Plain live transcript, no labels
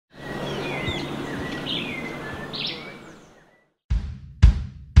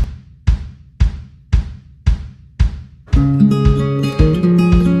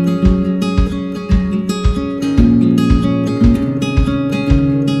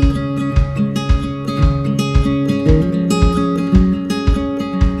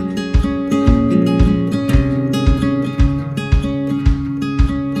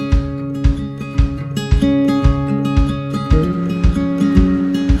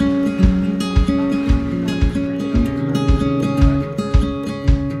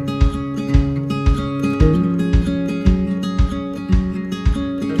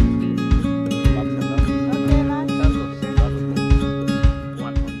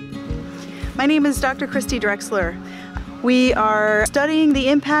My name is Dr. Kristin Drexler. We are studying the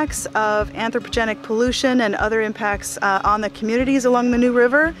impacts of anthropogenic pollution and other impacts on the communities along the New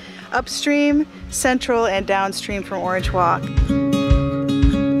River, upstream, central, and downstream from Orange Walk.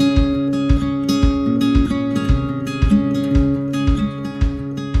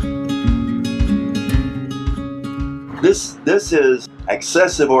 This is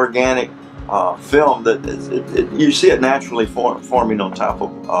excessive organic film that you see it naturally forming on top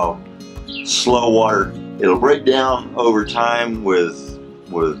of slow water. It'll break down over time with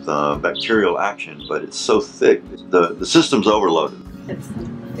bacterial action, but it's so thick, the system's overloaded.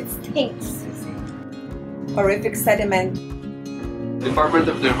 It stinks. Horrific sediment. The Department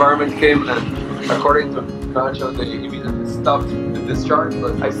of the Environment came and, according to Nacho, they immediately stopped the discharge,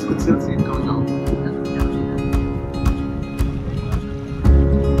 but I could still see it going on.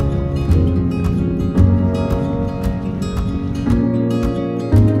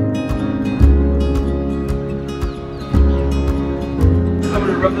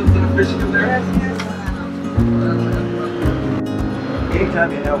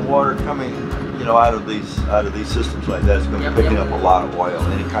 Anytime you have water coming, out of these systems like that, it's going to be picking up a lot of oil,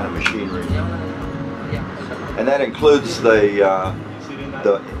 any kind of machinery, and that includes the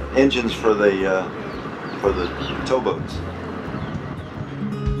engines for the towboats.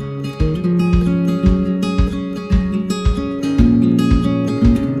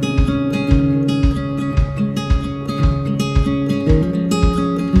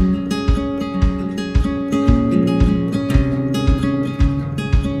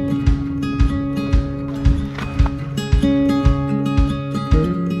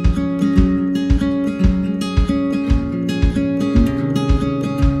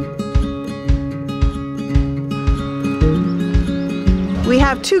 We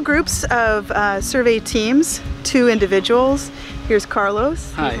have two groups of survey teams, two individuals. Here's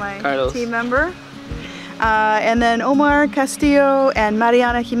Carlos, Hi, who's my Carlos. team member. And then Omar Castillo and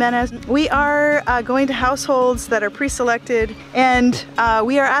Mariana Jimenez. We are going to households that are pre-selected, and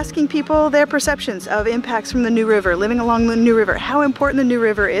we are asking people their perceptions of impacts from the New River, living along the New River, how important the New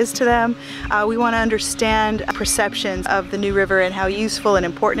River is to them. We want to understand perceptions of the New River and how useful and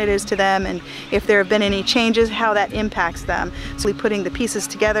important it is to them, and if there have been any changes, how that impacts them. So we're putting the pieces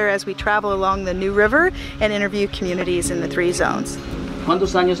together as we travel along the New River and interview communities in the 3 zones.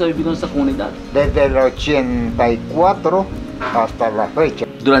 ¿Cuántos años ha vivido en esta comunidad? Desde el 84 hasta la fecha.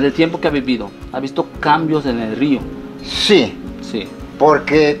 Durante el tiempo que ha vivido, ¿ha visto cambios en el río? Sí, Sí.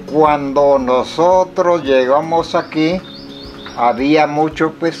 porque cuando nosotros llegamos aquí había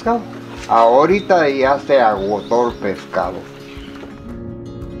mucho pescado. Ahorita ya se agotó el pescado.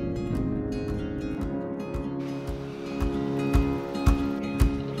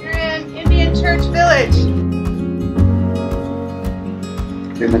 You're in Indian Church Village.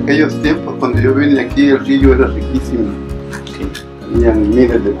 En aquellos tiempos, cuando yo vine aquí, el río era riquísimo. Tenían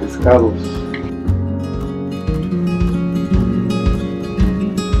miles de pescados.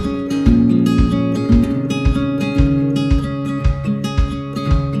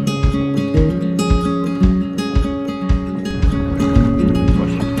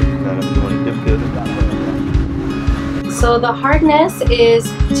 So the hardness is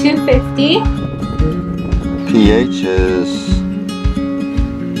 250. pH is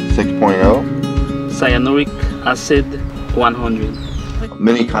 6.0. Cyanuric acid 100.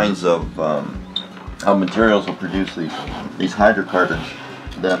 Many kinds of materials will produce these hydrocarbons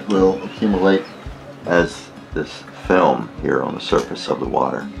that will accumulate as this film here on the surface of the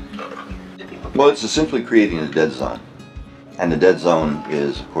water. Well, it's essentially creating a dead zone. And the dead zone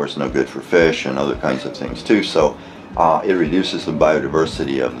is, of course, no good for fish and other kinds of things too. So it reduces the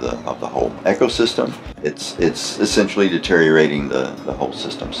biodiversity of the whole ecosystem. It's essentially deteriorating the whole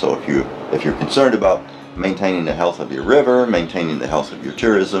system. So if you're concerned about maintaining the health of your river, maintaining the health of your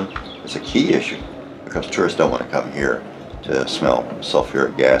tourism, it's a key issue, because tourists don't want to come here to smell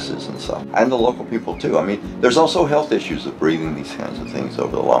sulfuric gases and stuff. And the local people too. I mean, there's also health issues of breathing these kinds of things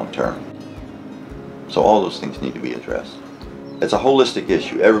over the long term. So all those things need to be addressed. It's a holistic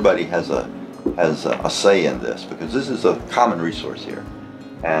issue. Everybody has a say in this, because this is a common resource here,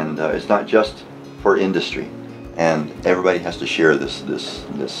 and it's not just for industry, and everybody has to share this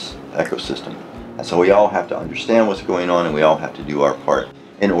ecosystem, and so we all have to understand what's going on, and we all have to do our part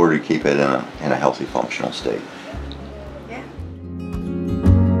in order to keep it in a healthy, functional state.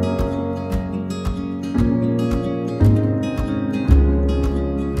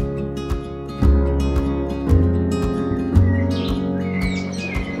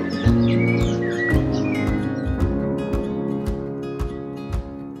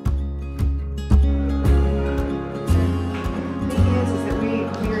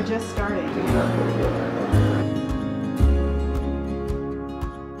 just starting.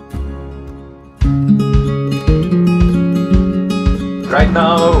 Right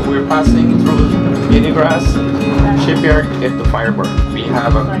now we're passing through Unigrass shipyard to get to Fireburn. We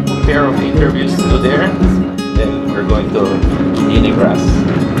have a pair of interviews to do there, then we're going to Unigrass.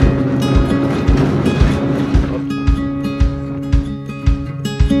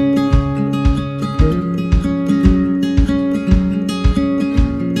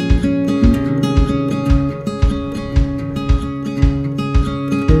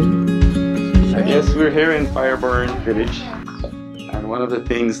 Yes, we're here in Fireburn Village, and one of the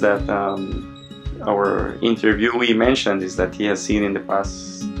things that our interviewee mentioned is that he has seen in the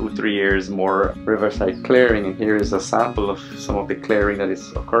past 2-3 years more riverside clearing, and here is a sample of some of the clearing that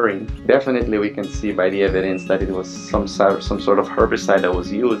is occurring. Definitely we can see by the evidence that it was some sort of herbicide that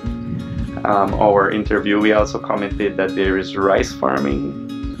was used. Our interviewee also commented that there is rice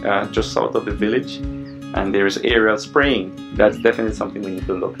farming just south of the village, and there is aerial spraying. That's definitely something we need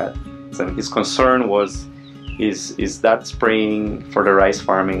to look at. And his concern was, is that spraying for the rice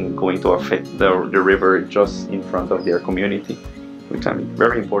farming going to affect the river just in front of their community? Which are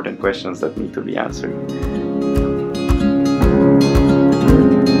very important questions that need to be answered.